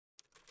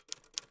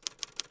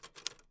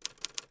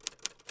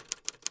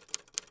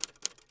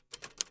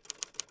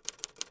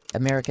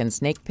American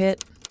snake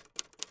pit.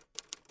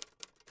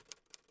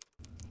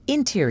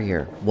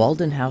 Interior,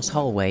 Walden House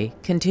hallway,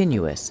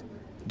 continuous.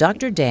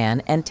 Dr.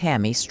 Dan and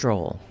Tammy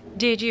stroll.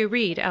 Did you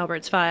read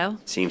Albert's file?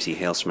 Seems he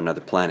hails from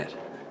another planet.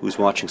 Who's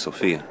watching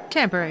Sophia?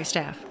 Temporary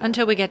staff,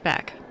 until we get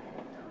back.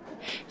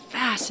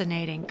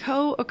 Fascinating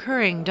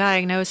co-occurring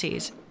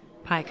diagnoses.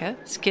 Pica,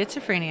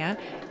 schizophrenia,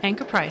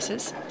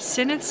 encopresis,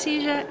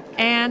 synesthesia,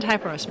 and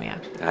hyperosmia.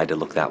 I had to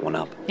look that one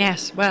up.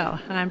 Yes, well,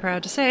 I'm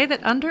proud to say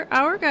that under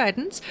our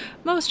guidance,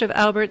 most of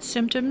Albert's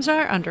symptoms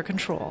are under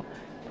control.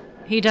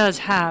 He does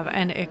have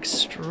an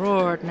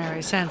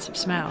extraordinary sense of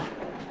smell.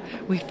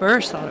 We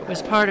first thought it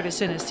was part of his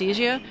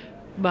synesthesia,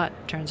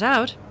 but turns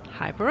out,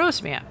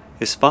 hyperosmia.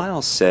 His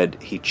file said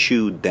he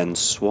chewed then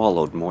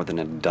swallowed more than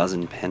a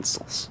dozen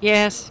pencils.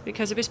 Yes,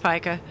 because of his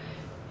pica.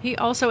 He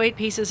also ate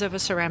pieces of a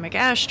ceramic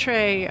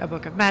ashtray, a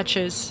book of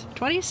matches,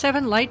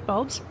 27 light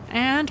bulbs,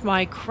 and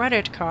my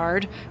credit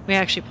card. We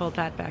actually pulled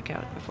that back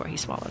out before he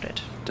swallowed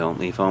it. Don't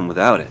leave home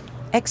without it.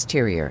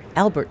 Exterior,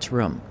 Albert's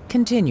room,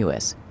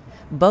 continuous.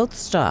 Both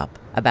stop,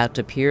 about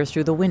to peer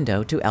through the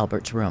window to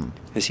Albert's room.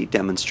 Has he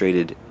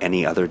demonstrated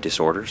any other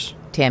disorders?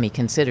 Tammy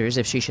considers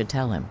if she should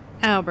tell him.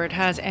 Albert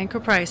has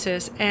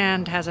encopresis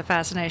and has a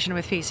fascination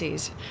with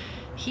feces.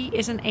 He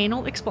is an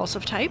anal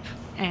expulsive type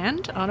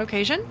and, on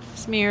occasion,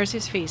 smears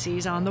his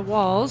feces on the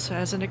walls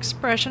as an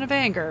expression of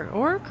anger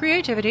or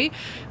creativity.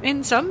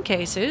 In some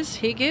cases,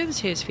 he gives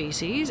his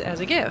feces as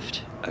a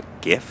gift. A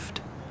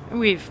gift?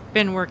 We've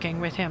been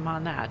working with him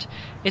on that.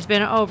 It's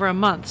been over a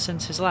month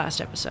since his last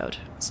episode.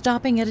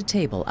 Stopping at a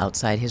table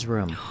outside his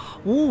room.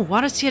 Ooh,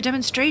 want to see a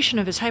demonstration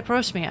of his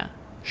hyperosmia?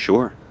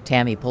 Sure.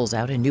 Tammy pulls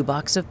out a new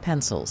box of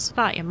pencils.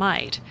 Thought you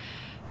might.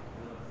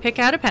 Pick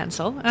out a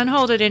pencil and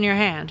hold it in your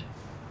hand.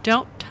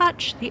 Don't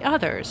touch the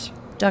others.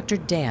 Dr.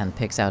 Dan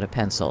picks out a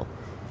pencil.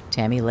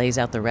 Tammy lays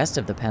out the rest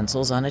of the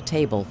pencils on a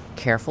table,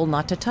 careful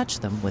not to touch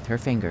them with her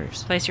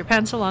fingers. Place your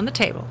pencil on the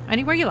table,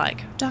 anywhere you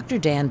like. Dr.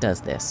 Dan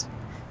does this.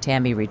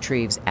 Tammy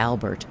retrieves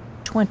Albert,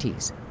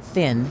 20s,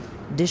 thin,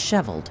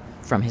 disheveled,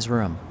 from his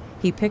room.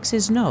 He picks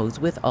his nose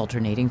with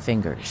alternating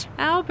fingers.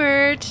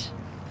 Albert,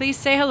 please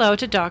say hello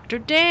to Dr.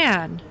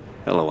 Dan.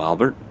 Hello,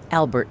 Albert.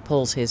 Albert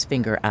pulls his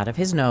finger out of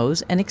his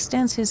nose and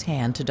extends his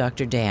hand to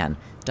Dr. Dan.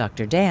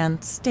 Dr.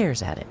 Dan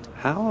stares at it.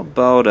 How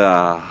about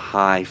a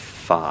high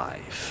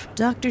five?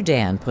 Dr.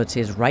 Dan puts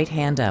his right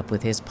hand up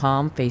with his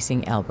palm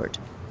facing Albert.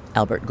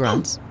 Albert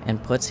grunts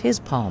and puts his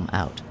palm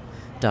out.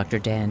 Dr.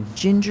 Dan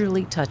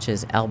gingerly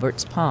touches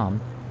Albert's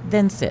palm,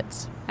 then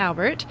sits.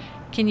 Albert,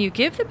 can you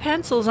give the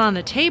pencils on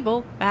the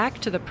table back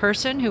to the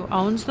person who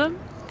owns them?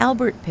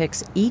 Albert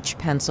picks each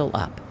pencil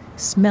up,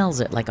 smells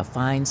it like a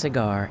fine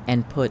cigar,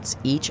 and puts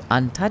each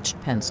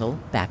untouched pencil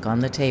back on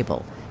the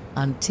table,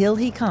 until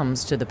he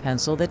comes to the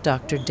pencil that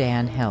Dr.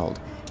 Dan held.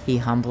 He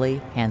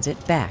humbly hands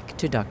it back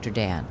to Dr.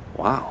 Dan.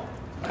 Wow,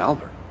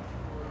 Albert.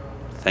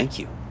 Thank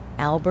you.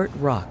 Albert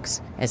rocks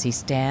as he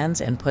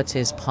stands and puts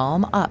his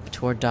palm up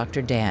toward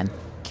Dr. Dan,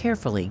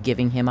 carefully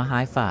giving him a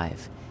high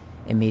five.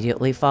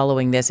 Immediately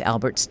following this,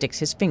 Albert sticks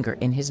his finger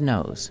in his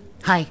nose.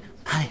 Hi.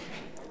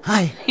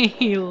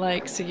 He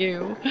likes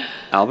you.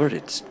 Albert,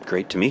 it's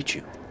great to meet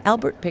you.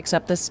 Albert picks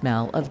up the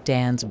smell of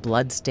Dan's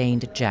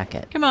blood-stained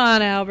jacket. Come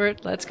on,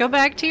 Albert, let's go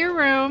back to your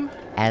room.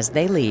 As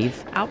they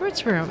leave,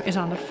 Albert's room is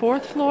on the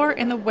 4th floor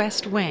in the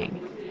west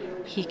wing.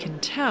 He can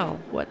tell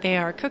what they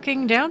are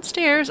cooking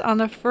downstairs on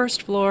the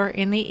 1st floor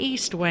in the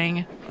east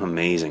wing.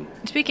 Amazing.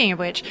 Speaking of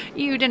which,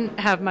 you didn't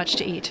have much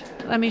to eat.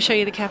 Let me show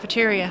you the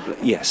cafeteria.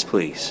 Yes,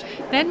 please.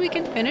 Then we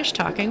can finish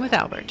talking with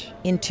Albert.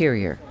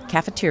 interior,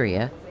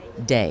 cafeteria,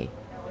 day.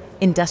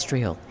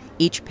 Industrial.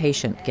 Each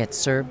patient gets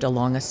served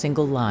along a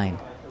single line.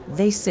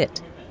 They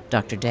sit.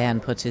 Dr. Dan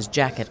puts his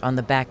jacket on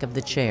the back of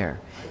the chair.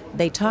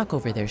 They talk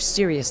over their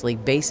seriously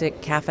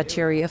basic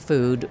cafeteria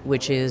food,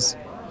 which is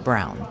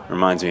brown.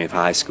 Reminds me of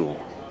high school.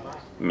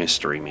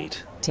 Mystery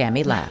meat.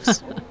 Tammy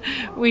laughs.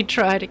 We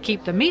try to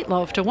keep the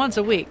meatloaf to once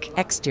a week.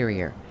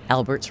 Exterior,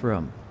 Albert's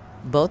room.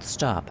 Both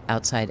stop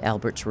outside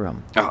Albert's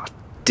room. Oh,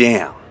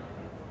 damn.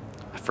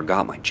 I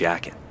forgot my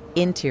jacket.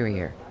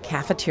 Interior,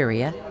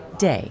 cafeteria,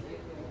 day.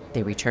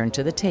 They return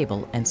to the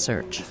table and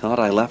search. I thought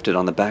I left it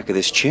on the back of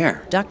this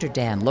chair. Dr.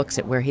 Dan looks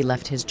at where he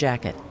left his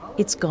jacket.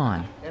 It's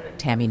gone.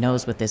 Tammy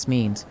knows what this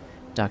means.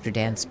 Dr.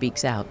 Dan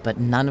speaks out, but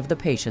none of the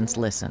patients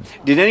listen.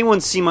 Did anyone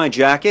see my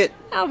jacket?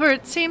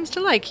 Albert seems to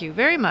like you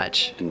very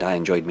much. And I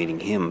enjoyed meeting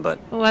him, but...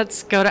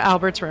 Let's go to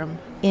Albert's room.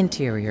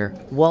 Interior,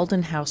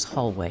 Walden House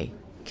hallway,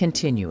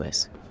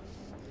 continuous.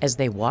 As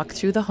they walk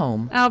through the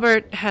home,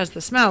 Albert has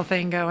the smell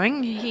thing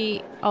going.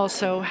 He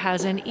also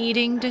has an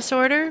eating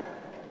disorder.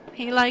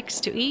 He likes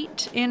to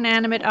eat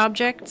inanimate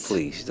objects.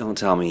 Please, don't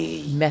tell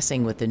me...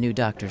 messing with the new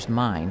doctor's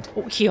mind.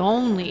 He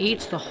only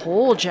eats the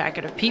whole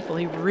jacket of people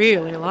he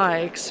really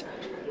likes.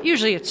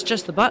 Usually it's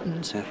just the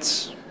buttons.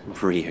 That's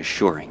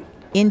reassuring.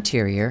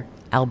 Interior,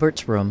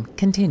 Albert's room,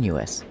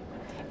 continuous.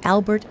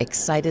 Albert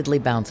excitedly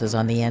bounces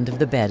on the end of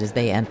the bed as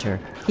they enter.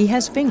 He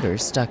has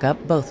fingers stuck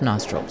up both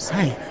nostrils.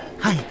 Hi.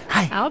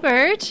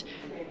 Albert,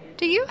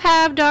 Do you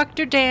have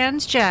Dr.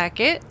 Dan's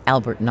jacket?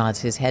 Albert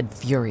nods his head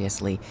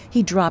furiously.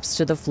 He drops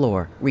to the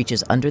floor,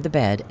 reaches under the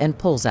bed, and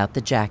pulls out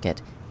the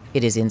jacket.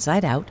 It is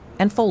inside out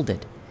and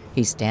folded.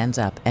 He stands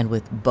up and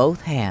with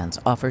both hands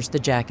offers the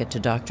jacket to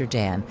Dr.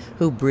 Dan,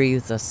 who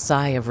breathes a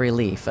sigh of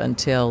relief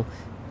until...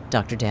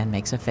 Dr. Dan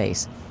makes a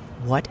face.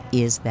 What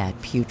is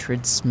that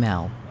putrid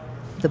smell?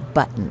 The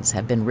buttons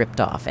have been ripped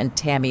off, and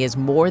Tammy is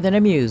more than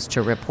amused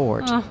to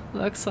report. Oh,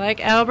 looks like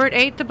Albert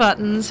ate the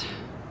buttons.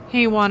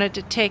 He wanted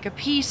to take a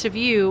piece of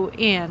you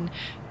in,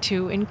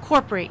 to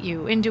incorporate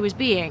you into his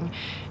being.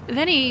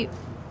 Then he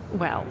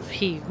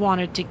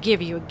wanted to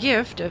give you a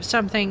gift of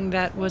something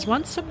that was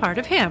once a part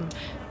of him,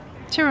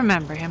 to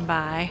remember him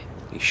by.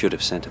 You should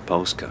have sent a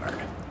postcard.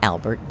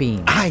 Albert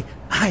beamed. I